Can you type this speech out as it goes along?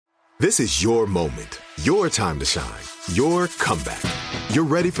This is your moment, your time to shine, your comeback. You're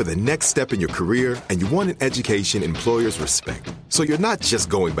ready for the next step in your career, and you want an education employers respect. So you're not just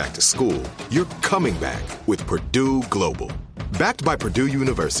going back to school, you're coming back with Purdue Global. Backed by Purdue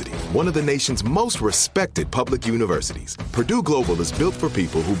University, one of the nation's most respected public universities, Purdue Global is built for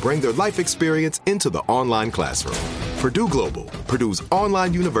people who bring their life experience into the online classroom. Purdue Global, Purdue's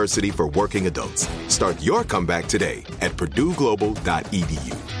online university for working adults. Start your comeback today at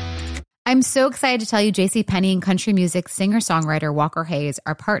purdueglobal.edu. I'm so excited to tell you JCPenney and country music singer-songwriter Walker Hayes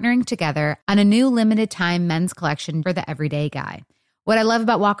are partnering together on a new limited-time men's collection for the everyday guy. What I love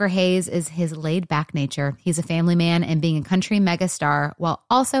about Walker Hayes is his laid-back nature. He's a family man, and being a country megastar while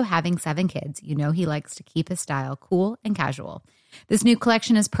also having 7 kids, you know he likes to keep his style cool and casual. This new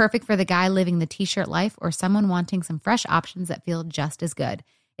collection is perfect for the guy living the t-shirt life or someone wanting some fresh options that feel just as good.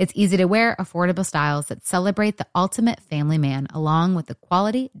 It's easy to wear, affordable styles that celebrate the ultimate family man, along with the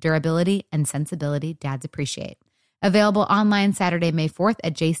quality, durability, and sensibility dads appreciate. Available online Saturday, May 4th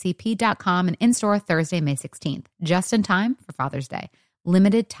at jcp.com and in-store Thursday, May 16th. Just in time for Father's Day.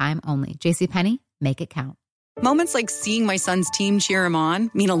 Limited time only. JCPenney, make it count. Moments like seeing my son's team cheer him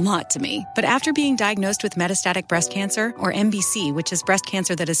on mean a lot to me. But after being diagnosed with metastatic breast cancer, or MBC, which is breast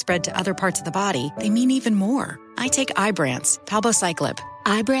cancer that has spread to other parts of the body, they mean even more. I take Ibrance, palbociclib.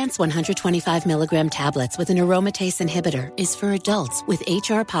 Ibrance 125 milligram tablets with an aromatase inhibitor is for adults with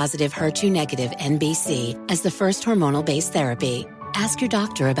HR-positive, HER2-negative NBC as the first hormonal-based therapy. Ask your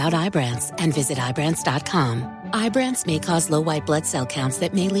doctor about Ibrance and visit Ibrance.com. Ibrance may cause low white blood cell counts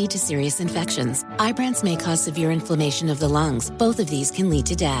that may lead to serious infections. Ibrance may cause severe inflammation of the lungs. Both of these can lead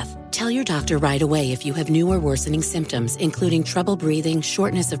to death. Tell your doctor right away if you have new or worsening symptoms, including trouble breathing,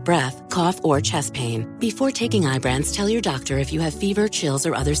 shortness of breath, cough, or chest pain. Before taking Ibrance, tell your doctor if you have fever, chills,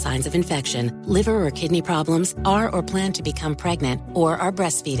 or other signs of infection, liver or kidney problems, are or plan to become pregnant, or are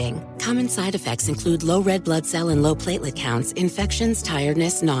breastfeeding. Common side effects include low red blood cell and low platelet counts, infections,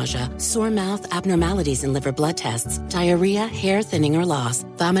 tiredness, nausea, sore mouth, abnormalities in liver blood tests, diarrhea, hair thinning or loss,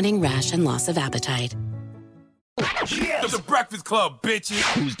 vomiting, rash, and loss of appetite. Yes. The Breakfast Club, bitches.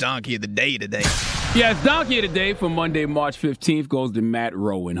 Who's Donkey of the Day today? Yes, Donkey of the Day for Monday, March 15th goes to Matt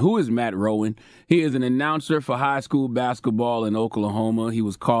Rowan. Who is Matt Rowan? He is an announcer for high school basketball in Oklahoma. He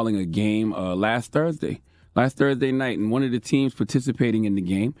was calling a game last Thursday night, and one of the teams participating in the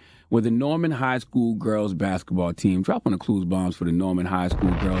game were the Norman High School girls basketball team. Drop on the clues bombs for the Norman High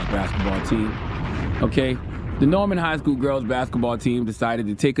School girls basketball team. Okay, the Norman High School girls basketball team decided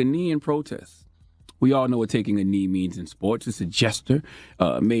to take a knee in protest. We all know what taking a knee means in sports. It's a gesture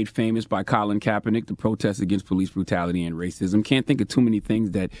made famous by Colin Kaepernick to protest against police brutality and racism. Can't think of too many things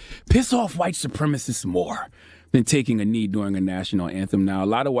that piss off white supremacists more than taking a knee during a national anthem. Now, a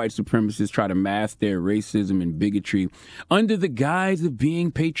lot of white supremacists try to mask their racism and bigotry under the guise of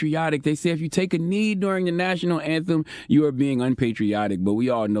being patriotic. They say if you take a knee during the national anthem, you are being unpatriotic. But we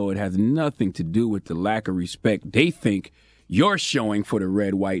all know it has nothing to do with the lack of respect they think you're showing for the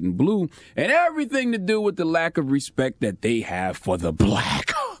red, white, and blue, and everything to do with the lack of respect that they have for the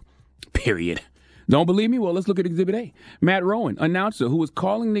black. Period. Don't believe me? Well, let's look at Exhibit A. Matt Rowan, announcer who was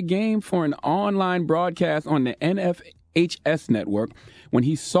calling the game for an online broadcast on the NFHS network. When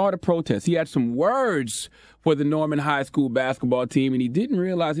he saw the protest, he had some words for the Norman High School basketball team, and he didn't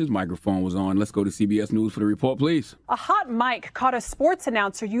realize his microphone was on. Let's go to CBS News for the report, please. A hot mic caught a sports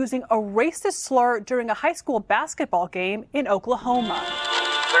announcer using a racist slur during a high school basketball game in Oklahoma.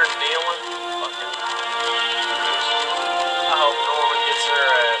 They're kneeling. I hope Norman gets their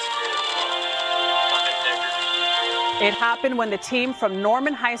ass kicked. Fucking niggers. It happened when the team from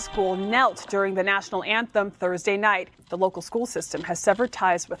Norman High School knelt during the national anthem Thursday night. The local school system has severed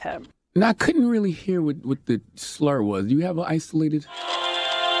ties with him. Now, I couldn't really hear what the slur was. Do you have an isolated?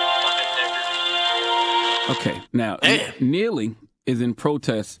 Okay, now, kneeling is in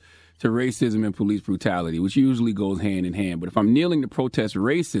protest to racism and police brutality, which usually goes hand in hand. But if I'm kneeling to protest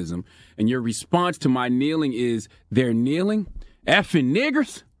racism and your response to my kneeling is they're kneeling, effing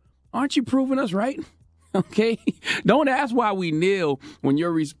niggers, aren't you proving us right? Okay? Don't ask why we kneel when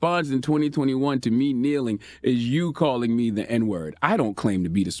your response in 2021 to me kneeling is you calling me the N-word. I don't claim to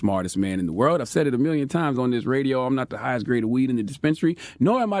be the smartest man in the world. I've said it a million times on this radio. I'm not the highest grade of weed in the dispensary,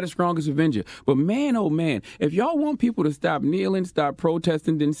 nor am I the strongest Avenger. But man, oh man, if y'all want people to stop kneeling, stop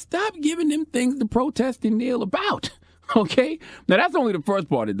protesting, then stop giving them things to protest and kneel about. Okay? Now, that's only the first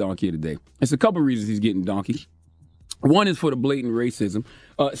part of Donkey of the Day. There's a couple reasons he's getting donkey. One is for the blatant racism.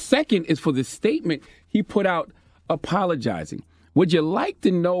 Second is for the statement he put out apologizing. Would you like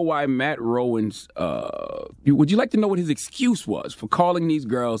to know why Matt Rowan's, would you like to know what his excuse was for calling these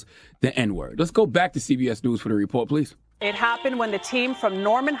girls the N-word? Let's go back to CBS News for the report, please. It happened when the team from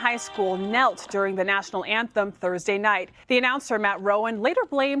Norman High School knelt during the national anthem Thursday night. The announcer, Matt Rowan, later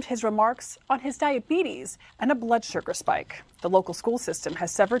blamed his remarks on his diabetes and a blood sugar spike. The local school system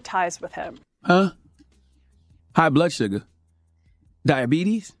has severed ties with him. Huh? High blood sugar?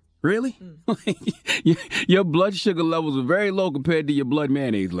 Diabetes? Really? Your blood sugar levels are very low compared to your blood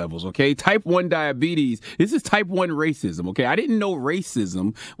mayonnaise levels, okay? Type 1 diabetes, this is type 1 racism, okay? I didn't know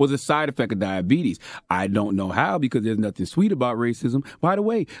racism was a side effect of diabetes. I don't know how because there's nothing sweet about racism. By the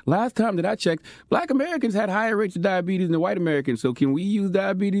way, last time that I checked, black Americans had higher rates of diabetes than white Americans, so can we use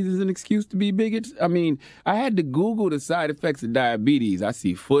diabetes as an excuse to be bigots? I mean, I had to Google the side effects of diabetes. I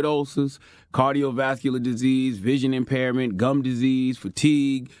see foot ulcers, cardiovascular disease, vision impairment, gum disease,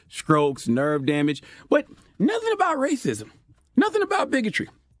 fatigue, strokes, nerve damage, but nothing about racism, nothing about bigotry.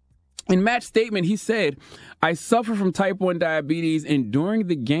 In Matt's statement, he said, I suffer from type 1 diabetes, and during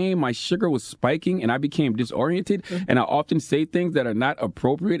the game, my sugar was spiking, and I became disoriented, and I often say things that are not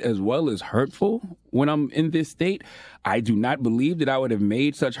appropriate as well as hurtful when I'm in this state. I do not believe that I would have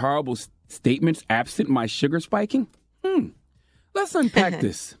made such horrible statements absent my sugar spiking. Let's unpack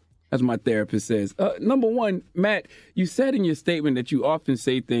this. As my therapist says. Number one, Matt, you said in your statement that you often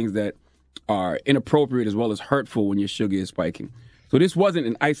say things that are inappropriate as well as hurtful when your sugar is spiking. So this wasn't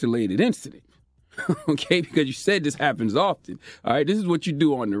an isolated incident, okay? Because you said this happens often, all right? This is what you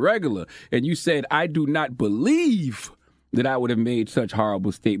do on the regular. And you said, I do not believe that I would have made such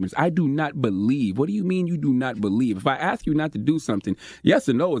horrible statements. I do not believe. What do you mean you do not believe? If I ask you not to do something, yes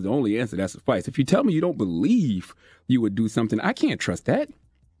or no is the only answer that suffices. If you tell me you don't believe you would do something, I can't trust that.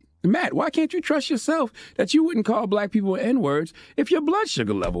 Matt, why can't you trust yourself that you wouldn't call black people N-words if your blood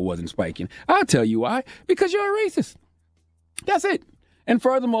sugar level wasn't spiking? I'll tell you why. Because you're a racist. That's it. And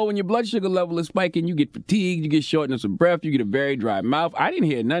furthermore, when your blood sugar level is spiking, you get fatigued, you get shortness of breath, you get a very dry mouth. I didn't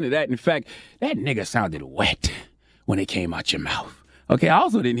hear none of that. In fact, that nigga sounded wet when it came out your mouth. Okay, I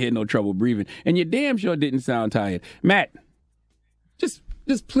also didn't hear no trouble breathing. And you damn sure didn't sound tired. Matt, just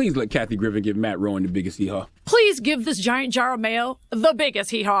please let Kathy Griffin give Matt Rowan the biggest hee-haw. Please give this giant jar of mayo the biggest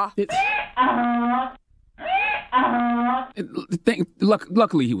hee-haw.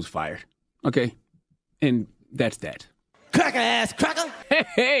 Luckily, he was fired. Okay? And that's that. Cracker ass cracker.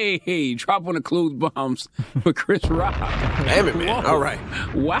 Hey, drop one of Clues bombs for Chris Rock. Damn it, man. All right.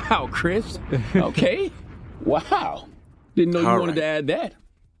 Wow, Chris. Okay. Wow. Didn't know you wanted to add that.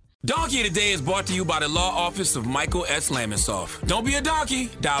 Donkey Today is brought to you by the law office of Michael S. Lamonsoff. Don't be a donkey.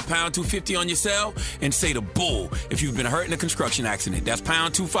 Dial pound 250 on your cell and say the bull if you've been hurt in a construction accident. That's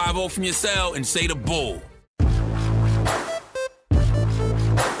pound 250 from your cell and say the bull.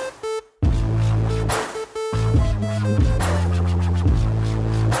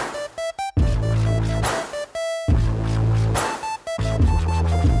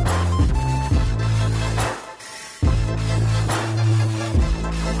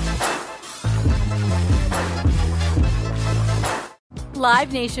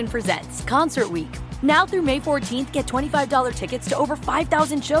 Live Nation presents Concert Week. Now through May 14th, get $25 tickets to over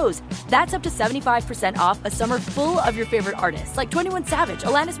 5,000 shows. That's up to 75% off a summer full of your favorite artists like 21 Savage,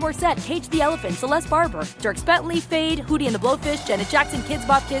 Alanis Morissette, Cage the Elephant, Celeste Barber, Dierks Bentley, Fade, Hootie and the Blowfish, Janet Jackson, Kidz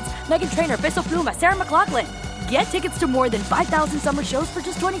Bop Kids, Meghan Trainor, Bissell Pluma, Sarah McLachlan. Get tickets to more than 5,000 summer shows for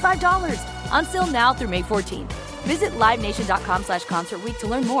just $25. On sale now through May 14th. Visit LiveNation.com/concertweek to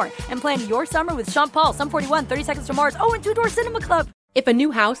learn more and plan your summer with Sean Paul, Sum 41, 30 Seconds to Mars, and Two Door Cinema Club. If a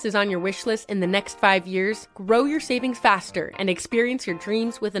new house is on your wish list in the next 5 years, grow your savings faster and experience your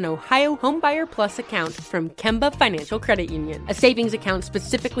dreams with an Ohio Homebuyer Plus account from Kemba Financial Credit Union. A savings account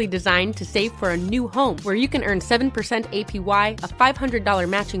specifically designed to save for a new home where you can earn 7% APY, a $500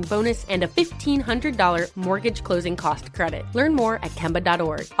 matching bonus, and a $1,500 mortgage closing cost credit. Learn more at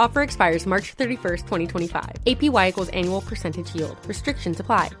Kemba.org. Offer expires March 31st, 2025. APY equals annual percentage yield. Restrictions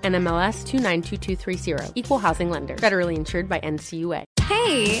apply. NMLS 292230. Equal housing lender. Federally insured by NCUA.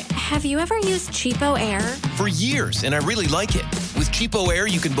 Hey, have you ever used Cheapo Air? For years, and I really like it. With Cheapo Air,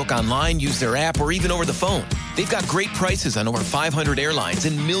 you can book online, use their app, or even over the phone. They've got great prices on over 500 airlines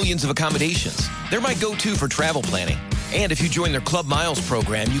and millions of accommodations. They're my go-to for travel planning. And if you join their Club Miles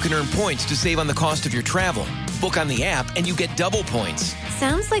program, you can earn points to save on the cost of your travel. Book on the app, and you get double points.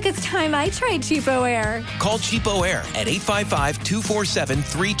 Sounds like it's time I tried Cheapo Air. Call Cheapo Air at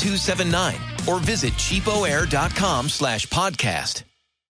 855-247-3279 or visit cheapoair.com/podcast.